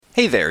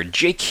Hey there,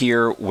 Jake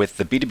here with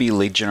the B2B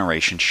Lead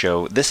Generation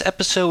Show. This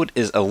episode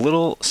is a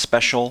little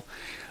special.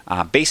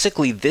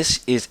 Basically,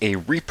 this is a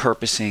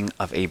repurposing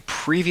of a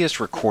previous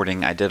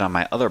recording I did on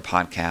my other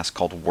podcast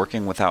called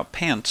Working Without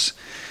Pants.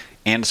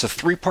 And it's a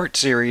three-part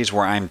series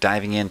where I'm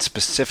diving in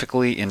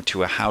specifically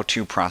into a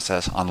how-to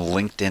process on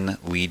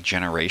LinkedIn lead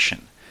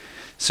generation.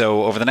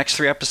 So over the next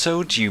 3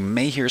 episodes, you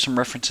may hear some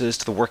references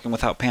to the Working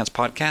Without Pants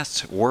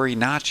podcast. Worry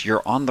not,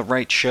 you're on the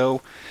right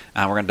show.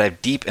 We're going to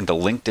dive deep into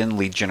LinkedIn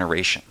lead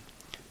generation.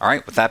 All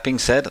right, with that being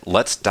said,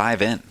 let's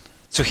dive in.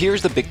 So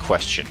here's the big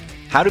question.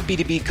 How do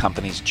B2B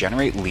companies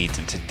generate leads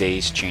in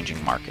today's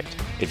changing market?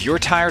 If you're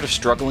tired of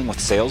struggling with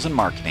sales and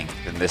marketing,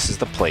 then this is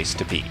the place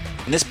to be.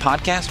 In this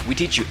podcast, we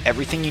teach you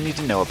everything you need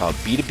to know about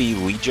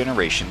B2B lead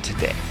generation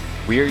today.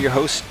 We are your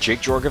hosts,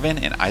 Jake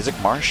Jorgovin and Isaac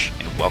Marsh,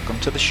 and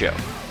welcome to the show.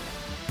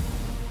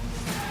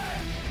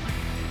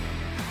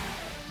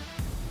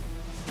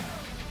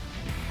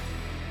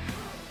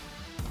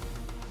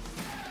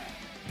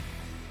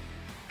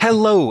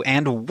 Hello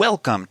and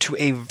welcome to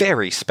a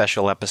very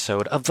special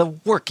episode of the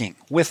Working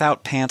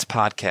Without Pants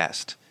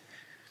podcast.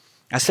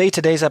 I say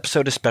today's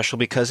episode is special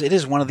because it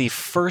is one of the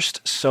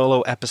first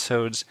solo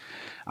episodes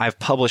I've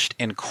published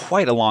in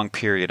quite a long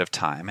period of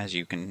time. As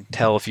you can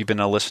tell if you've been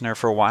a listener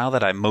for a while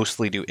that I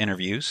mostly do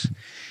interviews.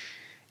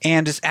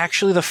 And it's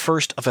actually the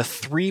first of a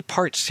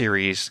 3-part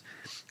series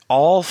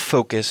all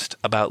focused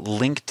about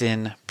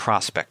LinkedIn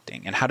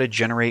prospecting and how to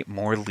generate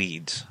more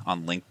leads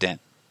on LinkedIn.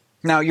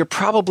 Now, you're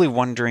probably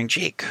wondering,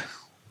 Jake,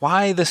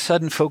 why the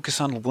sudden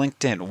focus on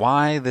LinkedIn?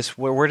 Why this?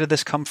 Where did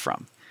this come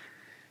from?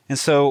 And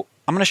so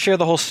I'm going to share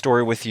the whole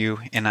story with you,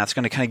 and that's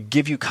going to kind of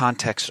give you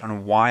context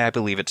on why I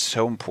believe it's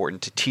so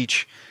important to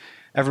teach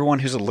everyone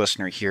who's a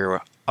listener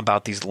here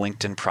about these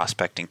LinkedIn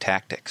prospecting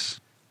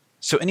tactics.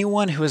 So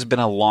anyone who has been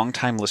a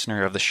longtime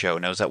listener of the show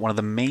knows that one of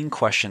the main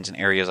questions and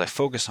areas I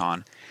focus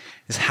on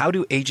is how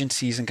do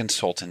agencies and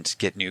consultants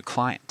get new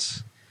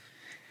clients?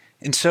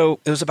 And so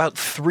it was about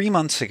 3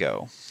 months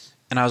ago,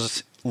 and I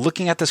was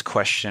looking at this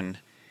question,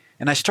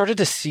 and I started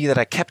to see that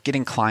I kept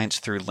getting clients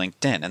through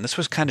LinkedIn. And this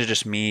was kind of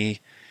just me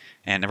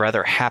and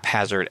rather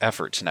haphazard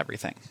efforts and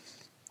everything.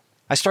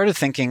 I started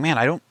thinking, man,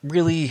 I don't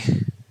really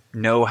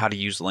know how to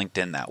use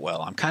LinkedIn that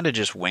well. I'm kind of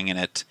just winging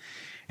it.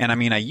 And I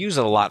mean, I use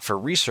it a lot for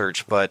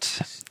research,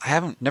 but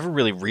I never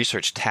really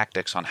researched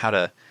tactics on how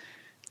to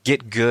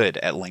get good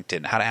at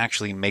LinkedIn, how to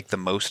actually make the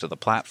most of the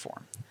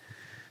platform.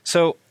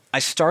 So I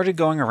started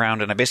going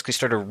around and I basically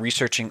started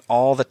researching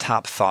all the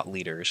top thought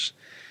leaders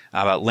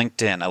about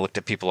LinkedIn. I looked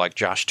at people like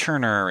Josh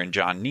Turner and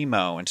John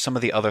Nemo and some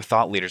of the other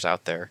thought leaders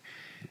out there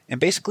and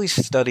basically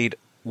studied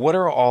what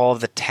are all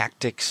the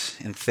tactics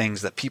and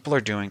things that people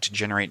are doing to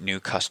generate new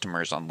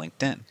customers on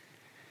LinkedIn.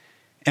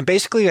 And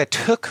basically I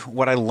took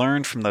what I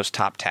learned from those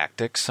top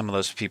tactics, some of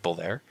those people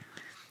there,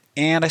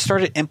 and I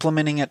started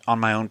implementing it on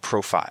my own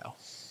profile.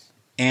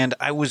 And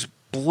I was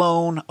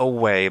blown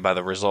away by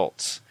the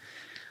results.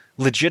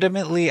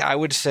 Legitimately, I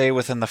would say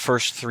within the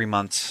first 3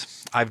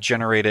 months, I've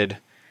generated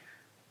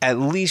at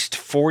least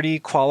 40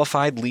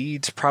 qualified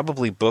leads,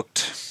 probably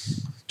booked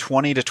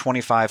 20 to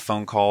 25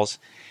 phone calls,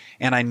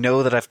 and I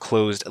know that I've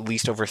closed at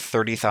least over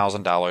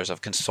 $30,000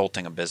 of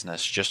consulting a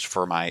business just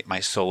for my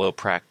solo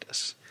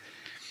practice.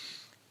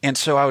 And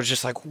so I was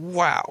just like,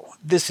 wow,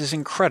 this is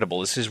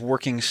incredible. This is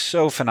working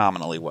so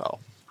phenomenally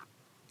well.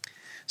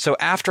 So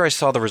after I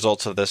saw the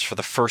results of this for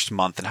the first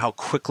month and how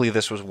quickly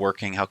this was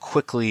working, how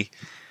quickly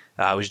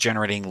I was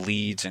generating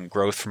leads and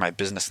growth for my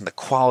business, and the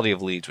quality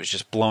of leads was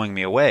just blowing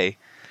me away,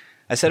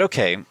 I said,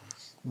 okay,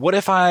 what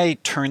if I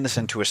turn this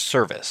into a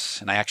service?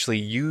 And I actually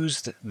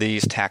used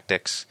these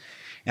tactics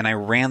and I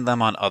ran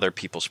them on other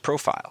people's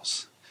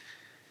profiles.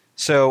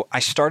 So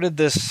I started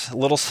this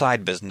little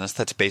side business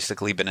that's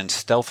basically been in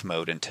stealth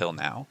mode until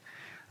now.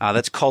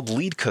 That's called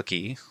Lead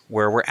Cookie,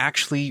 where we're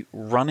actually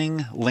running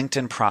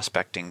LinkedIn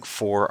prospecting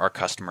for our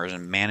customers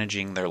and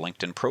managing their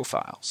LinkedIn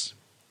profiles.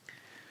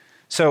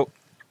 So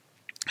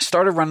I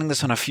started running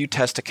this on a few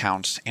test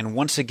accounts and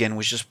once again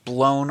was just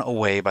blown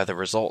away by the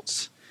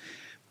results.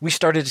 We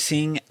started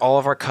seeing all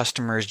of our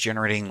customers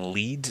generating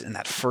leads in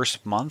that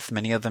first month,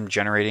 many of them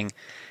generating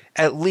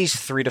at least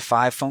 3 to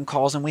 5 phone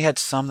calls, and we had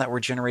some that were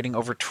generating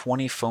over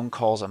 20 phone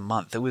calls a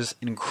month. It was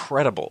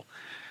incredible,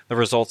 the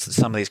results that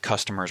some of these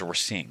customers were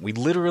seeing. We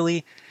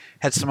literally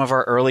had some of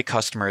our early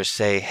customers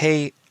say,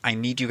 hey, I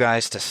need you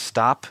guys to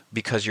stop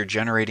because you're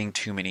generating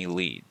too many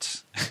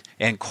leads,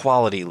 and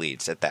quality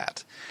leads at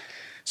that.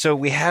 So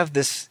we have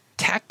this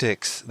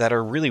tactics that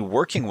are really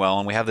working well,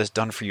 and we have this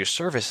done for you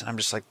service. And I'm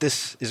just like,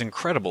 this is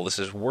incredible. This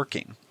is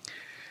working.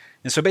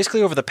 And so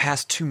basically over the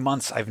past 2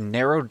 months, I've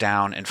narrowed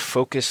down and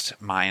focused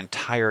my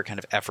entire kind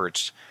of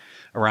efforts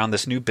around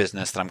this new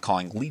business that I'm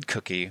calling Lead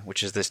Cookie,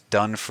 which is this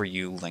done for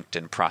you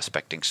LinkedIn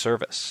prospecting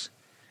service.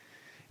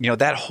 You know,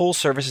 that whole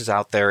service is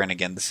out there. And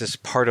again, this is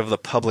part of the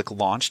public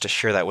launch to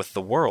share that with the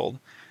world.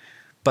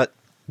 But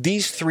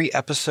these 3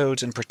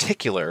 episodes in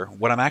particular,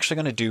 what I'm actually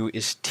going to do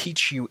is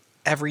teach you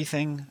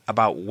everything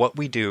about what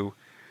we do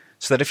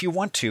so that if you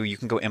want to, you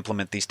can go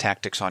implement these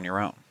tactics on your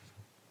own.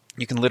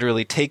 You can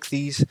literally take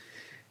these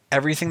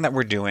everything that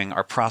we're doing,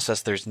 our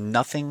process, there's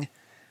nothing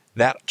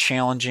that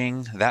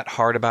challenging, that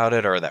hard about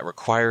it, or that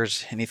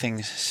requires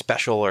anything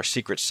special or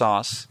secret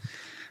sauce.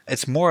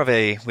 It's more of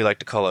a, we like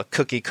to call a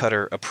cookie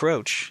cutter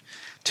approach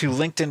to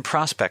LinkedIn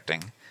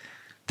prospecting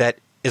that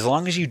as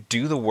long as you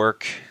do the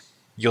work,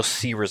 you'll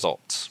see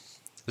results.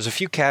 There's a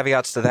few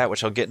caveats to that,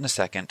 which I'll get in a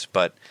second,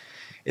 but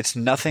it's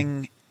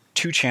nothing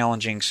too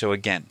challenging. So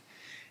again,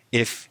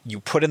 if you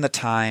put in the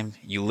time,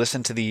 you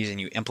listen to these, and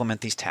you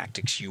implement these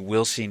tactics, you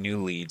will see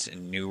new leads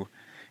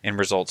and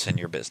results in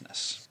your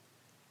business.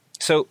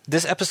 So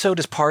this episode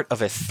is part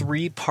of a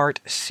 3-part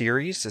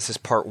series. This is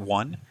part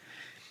 1.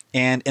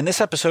 And in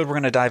this episode, we're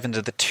going to dive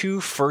into the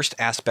 2 first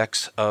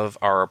aspects of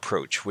our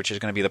approach, which is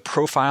going to be the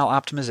profile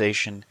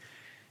optimization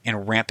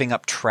and ramping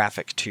up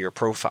traffic to your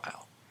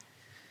profile.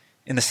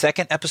 In the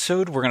second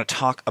episode, we're going to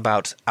talk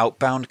about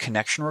outbound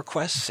connection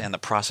requests and the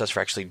process for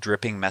actually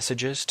dripping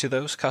messages to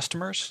those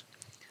customers.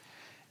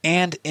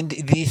 And in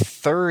the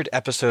third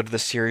episode of the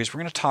series, we're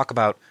going to talk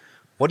about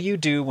what do you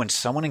do when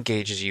someone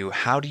engages you?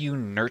 How do you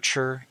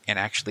nurture and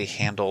actually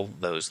handle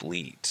those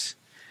leads?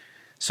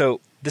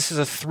 So this is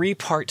a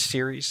 3-part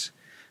series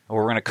where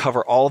we're going to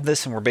cover all of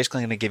this, and we're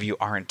basically going to give you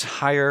our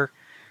entire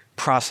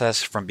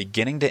process from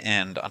beginning to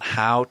end on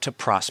how to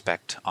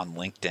prospect on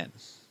LinkedIn.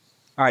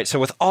 All right, so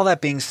with all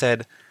that being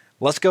said,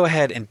 let's go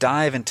ahead and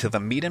dive into the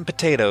meat and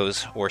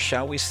potatoes, or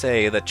shall we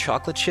say the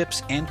chocolate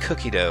chips and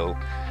cookie dough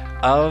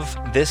of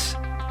this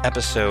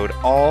episode,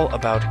 all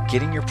about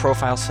getting your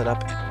profile set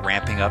up and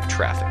ramping up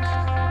traffic.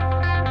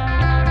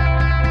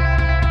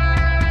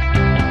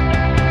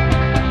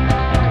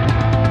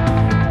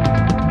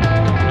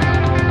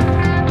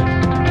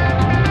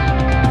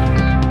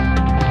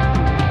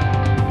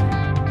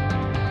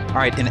 All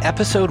right, in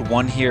episode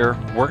 1 here,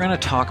 we're going to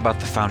talk about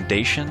the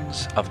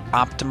foundations of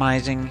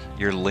optimizing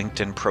your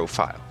LinkedIn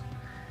profile.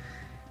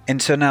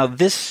 And so now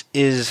this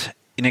is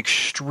an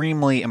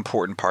extremely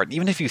important part.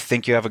 Even if you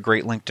think you have a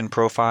great LinkedIn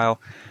profile,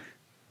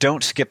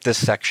 don't skip this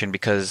section,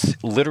 because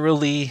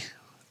literally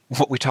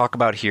what we talk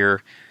about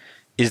here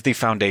is the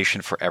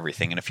foundation for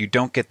everything. And if you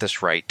don't get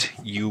this right,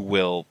 you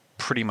will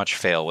pretty much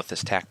fail with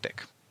this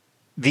tactic.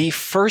 The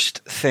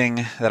first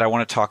thing that I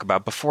want to talk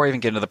about before I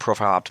even get into the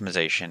profile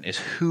optimization is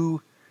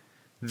who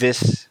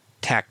this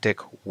tactic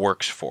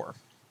works for.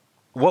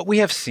 What we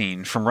have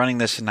seen from running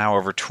this now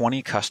over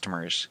 20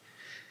 customers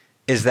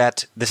is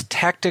that this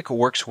tactic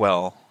works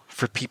well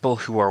for people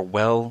who are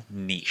well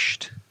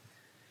niched.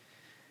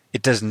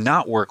 It does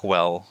not work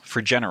well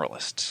for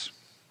generalists.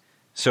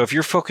 So if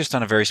you're focused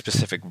on a very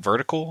specific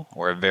vertical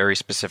or a very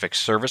specific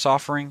service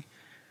offering,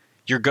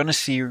 you're going to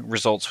see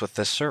results with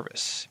this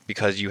service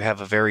because you have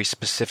a very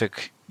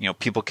specific,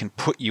 people can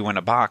put you in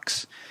a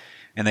box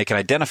and they can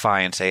identify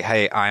and say,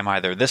 hey, I'm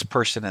either this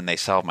person and they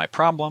solve my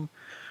problem,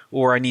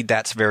 or I need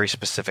that very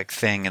specific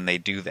thing and they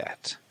do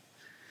that.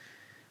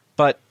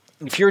 But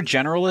if you're a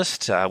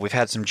generalist, we've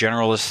had some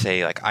generalists,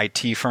 say like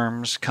IT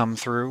firms come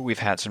through. We've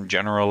had some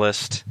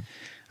generalist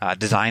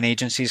design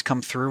agencies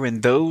come through,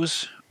 and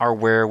those are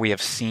where we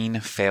have seen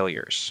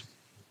failures.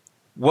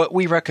 What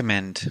we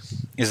recommend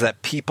is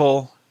that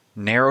people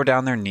narrow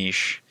down their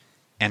niche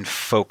and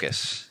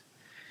focus.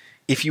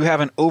 If you have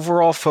an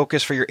overall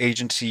focus for your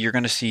agency, you're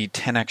going to see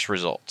 10x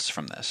results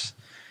from this.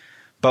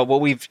 But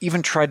what we've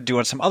even tried to do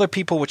on some other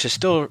people, which is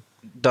still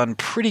done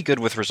pretty good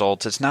with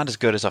results, it's not as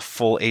good as a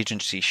full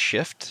agency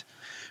shift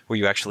where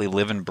you actually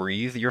live and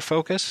breathe your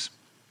focus.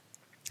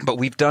 But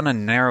we've done a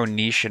narrow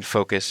niche and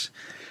focus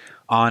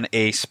on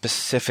a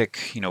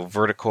specific,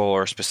 vertical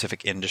or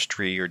specific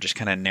industry, or just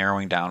kind of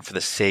narrowing down for the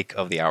sake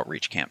of the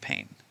outreach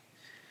campaign.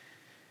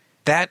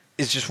 That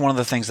is just one of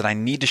the things that I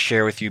need to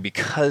share with you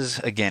because,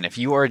 again, if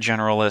you are a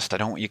generalist, I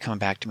don't want you coming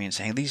back to me and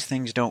saying, these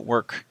things don't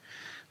work.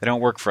 They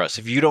don't work for us.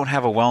 If you don't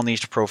have a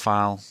well-niched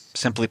profile,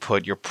 simply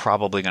put, you're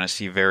probably going to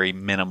see very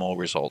minimal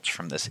results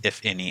from this,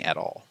 if any at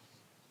all.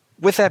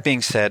 With that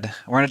being said,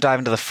 we're going to dive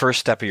into the first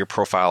step of your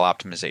profile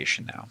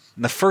optimization now.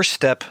 And the first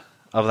step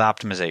of the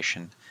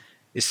optimization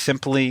is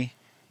simply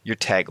your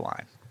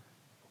tagline.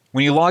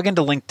 When you log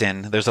into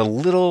LinkedIn, there's a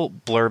little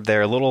blurb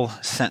there, a little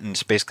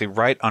sentence basically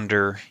right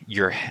under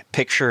your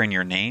picture and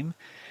your name.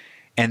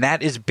 And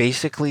that is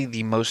basically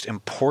the most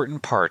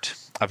important part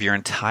of your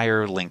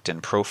entire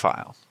LinkedIn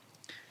profile.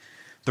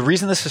 The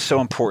reason this is so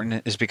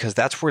important is because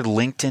that's where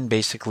LinkedIn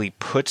basically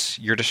puts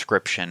your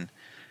description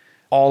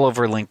all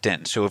over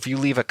LinkedIn. So if you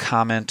leave a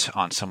comment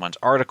on someone's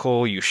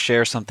article, you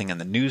share something in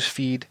the news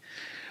feed,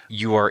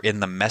 you are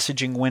in the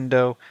messaging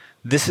window,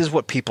 this is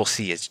what people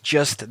see. It's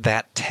just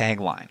that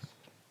tagline.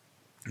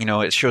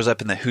 It shows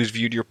up in the Who's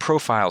Viewed Your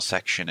Profile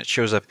section. It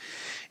shows up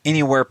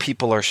anywhere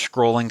people are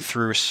scrolling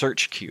through a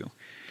search queue.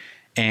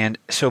 And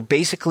so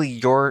basically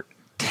your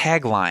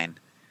tagline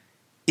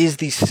is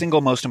the single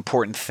most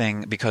important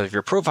thing because of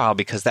your profile,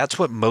 because that's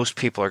what most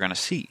people are going to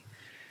see.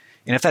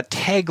 And if that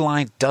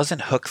tagline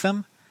doesn't hook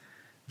them,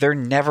 they're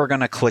never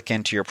going to click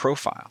into your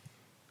profile.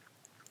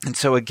 And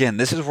so again,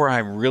 this is where I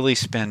really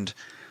spend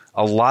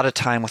a lot of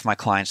time with my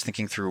clients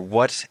thinking through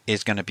what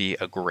is going to be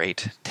a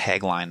great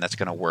tagline that's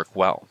going to work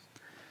well.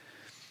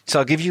 So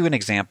I'll give you an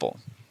example.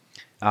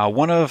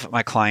 One of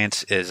my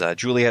clients is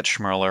Juliet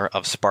Schmerler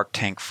of Spark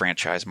Tank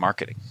Franchise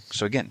Marketing.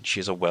 So again,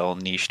 she's a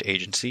well-niched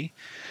agency,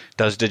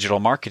 does digital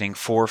marketing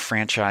for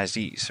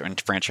franchisees and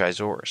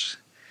franchisors.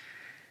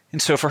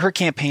 And so for her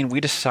campaign,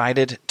 we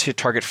decided to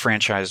target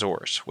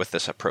franchisors with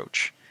this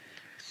approach.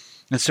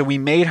 And so we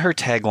made her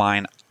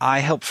tagline, "I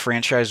help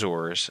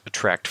franchisors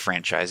attract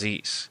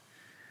franchisees."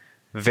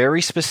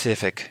 Very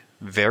specific,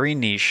 very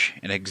niche,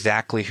 and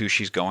exactly who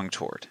she's going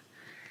toward.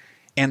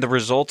 And the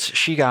results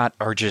she got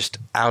are just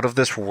out of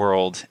this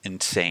world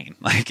insane.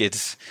 Like,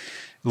 it's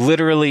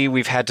literally,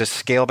 we've had to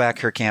scale back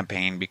her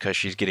campaign because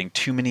she's getting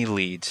too many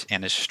leads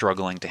and is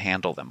struggling to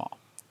handle them all.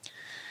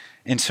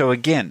 And so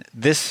again,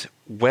 this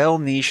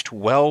well-niched,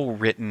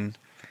 well-written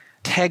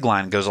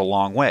tagline goes a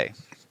long way.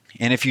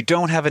 And if you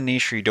don't have a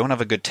niche or you don't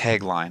have a good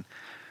tagline,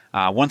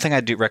 one thing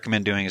I do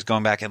recommend doing is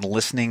going back and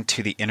listening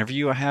to the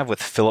interview I have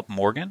with Philip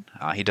Morgan.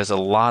 He does a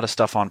lot of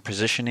stuff on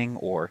positioning,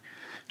 or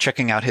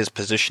checking out his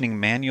positioning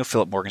manual.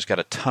 Philip Morgan's got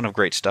a ton of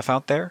great stuff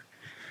out there.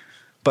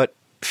 But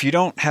if you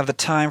don't have the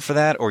time for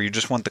that, or you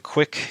just want the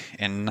quick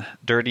and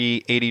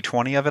dirty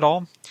 80-20 of it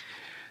all,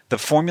 the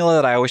formula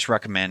that I always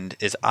recommend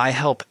is I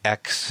help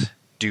X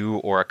do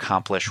or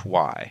accomplish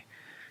Y,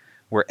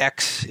 where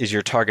X is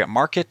your target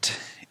market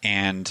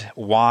and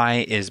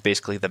Y is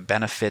basically the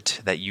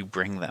benefit that you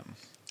bring them.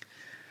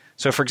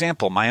 So for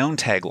example, my own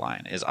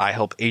tagline is I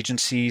help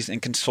agencies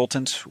and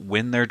consultants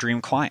win their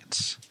dream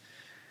clients.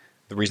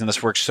 The reason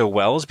this works so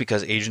well is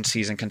because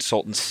agencies and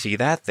consultants see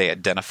that, they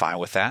identify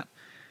with that.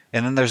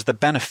 And then there's the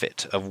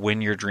benefit of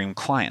win your dream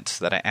clients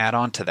that I add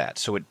on to that.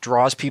 So it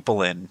draws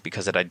people in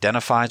because it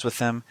identifies with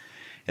them.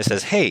 It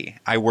says, hey,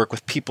 I work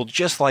with people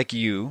just like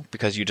you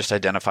because you just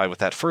identified with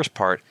that first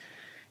part,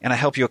 and I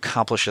help you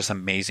accomplish this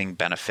amazing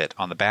benefit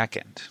on the back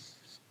end.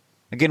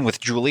 Again, with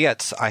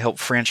Juliet's, I help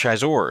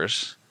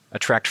franchisors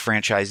attract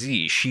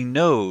franchisees. She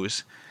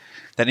knows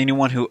that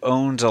anyone who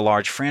owns a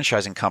large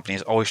franchising company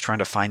is always trying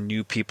to find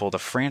new people to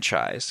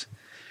franchise.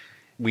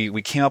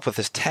 We came up with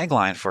this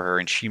tagline for her,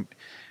 and she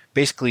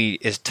basically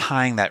is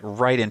tying that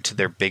right into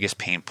their biggest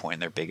pain point,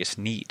 their biggest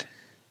need.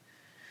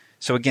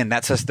 So again,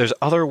 that says there's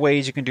other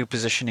ways you can do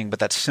positioning, but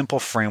that simple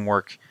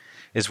framework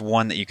is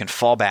one that you can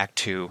fall back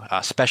to,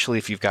 especially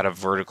if you've got a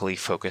vertically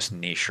focused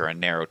niche or a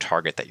narrow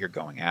target that you're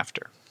going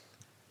after.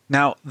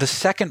 Now, the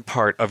second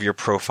part of your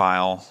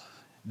profile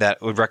that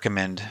I would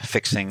recommend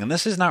fixing, and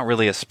this is not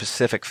really a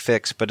specific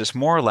fix, but it's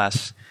more or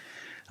less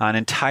an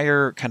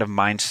entire kind of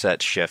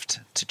mindset shift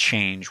to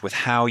change with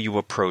how you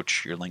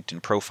approach your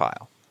LinkedIn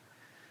profile.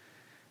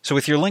 So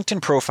with your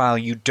LinkedIn profile,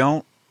 you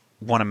don't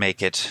want to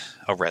make it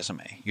a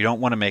resume. You don't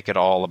want to make it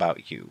all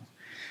about you.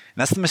 And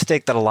that's the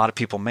mistake that a lot of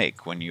people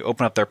make when you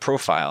open up their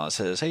profile and it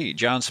says, hey,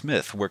 John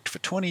Smith worked for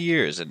 20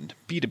 years in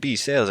B2B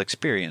sales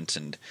experience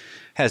and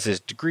has his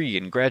degree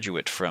and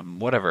graduate from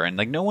whatever. And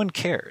like, no one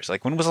cares.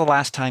 Like, when was the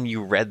last time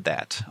you read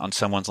that on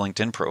someone's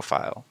LinkedIn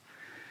profile?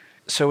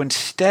 So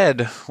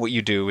instead, what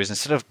you do is,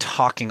 instead of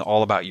talking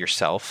all about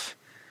yourself,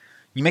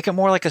 you make it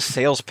more like a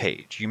sales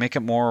page. You make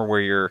it more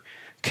where you're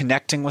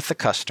connecting with the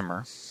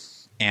customer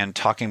and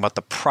talking about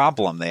the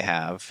problem they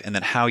have and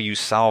then how you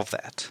solve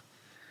that.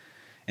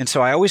 And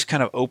so I always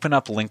kind of open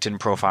up LinkedIn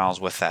profiles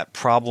with that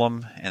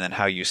problem and then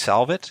how you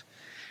solve it.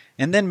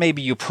 And then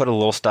maybe you put a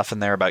little stuff in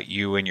there about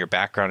you and your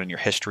background and your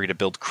history to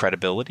build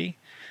credibility.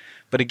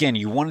 But again,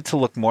 you want it to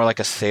look more like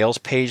a sales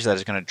page that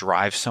is going to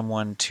drive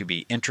someone to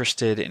be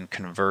interested and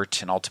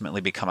convert and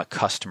ultimately become a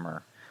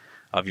customer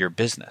of your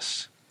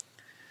business.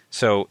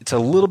 So it's a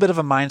little bit of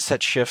a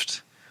mindset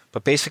shift,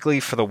 but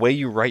basically for the way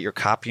you write your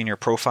copy in your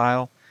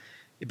profile,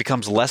 it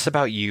becomes less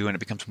about you and it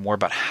becomes more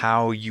about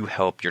how you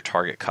help your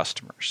target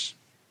customers.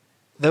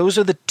 Those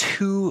are the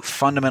two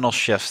fundamental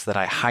shifts that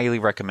I highly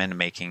recommend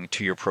making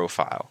to your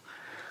profile.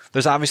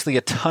 There's obviously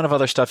a ton of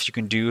other stuff you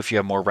can do if you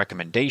have more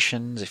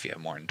recommendations, if you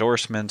have more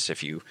endorsements,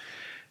 if you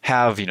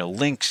have,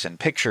 links and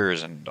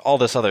pictures and all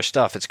this other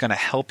stuff. It's going to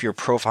help your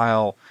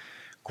profile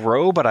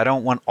grow, but I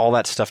don't want all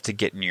that stuff to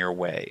get in your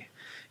way.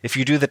 If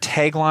you do the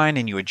tagline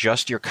and you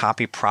adjust your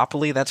copy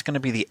properly, that's going to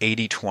be the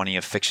 80-20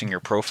 of fixing your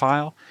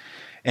profile.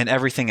 And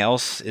everything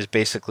else is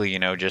basically,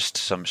 just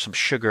some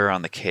sugar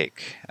on the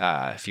cake,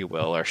 if you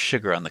will, or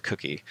sugar on the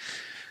cookie.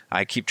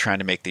 I keep trying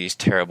to make these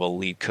terrible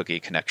lead cookie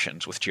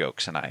connections with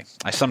jokes, and I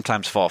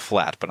sometimes fall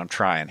flat, but I'm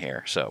trying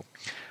here, so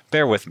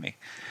bear with me.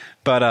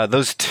 But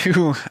those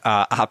two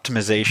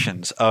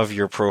optimizations of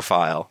your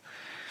profile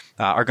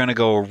are going to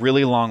go a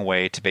really long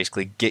way to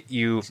basically get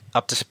you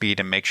up to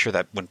speed and make sure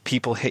that when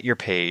people hit your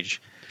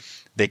page,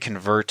 they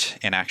convert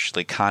and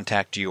actually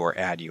contact you or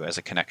add you as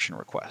a connection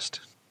request.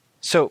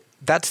 So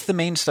that's the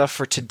main stuff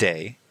for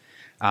today,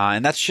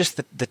 and that's just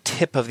the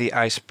tip of the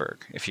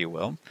iceberg, if you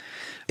will.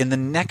 In the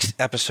next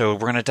episode,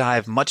 we're going to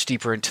dive much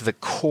deeper into the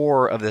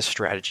core of this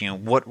strategy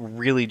and what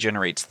really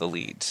generates the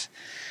leads.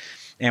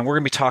 And we're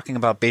going to be talking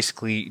about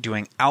basically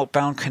doing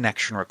outbound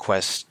connection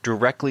requests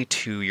directly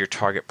to your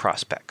target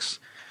prospects.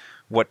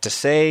 What to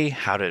say,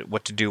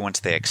 what to do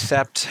once they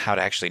accept, how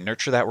to actually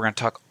nurture that. We're going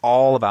to talk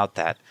all about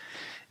that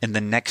in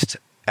the next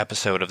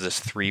episode of this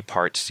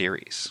 3-part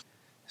series.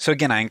 So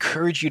again, I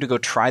encourage you to go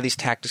try these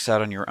tactics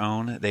out on your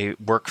own. They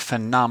work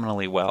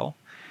phenomenally well.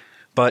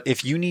 But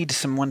if you need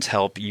someone's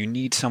help, you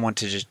need someone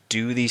to just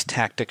do these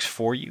tactics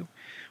for you,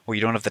 or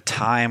you don't have the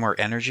time or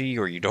energy,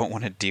 or you don't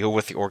want to deal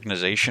with the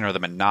organization or the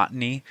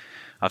monotony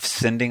of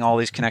sending all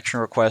these connection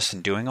requests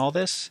and doing all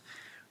this,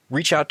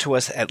 reach out to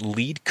us at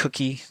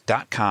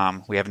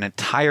leadcookie.com. We have an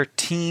entire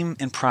team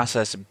and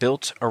process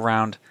built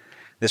around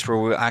this where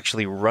we'll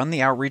actually run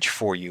the outreach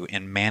for you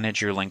and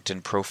manage your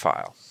LinkedIn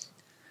profile.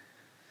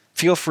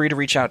 Feel free to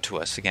reach out to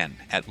us again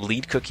at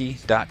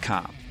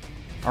leadcookie.com.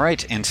 All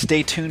right, and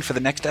stay tuned for the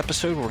next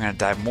episode where we're going to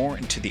dive more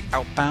into the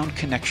outbound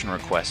connection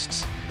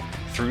requests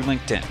through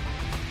LinkedIn.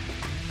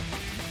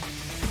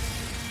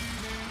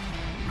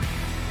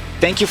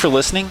 Thank you for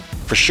listening.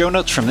 For show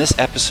notes from this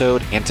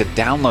episode and to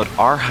download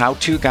our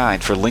how-to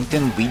guide for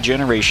LinkedIn lead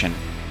generation,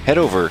 head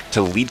over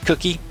to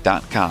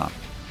leadcookie.com.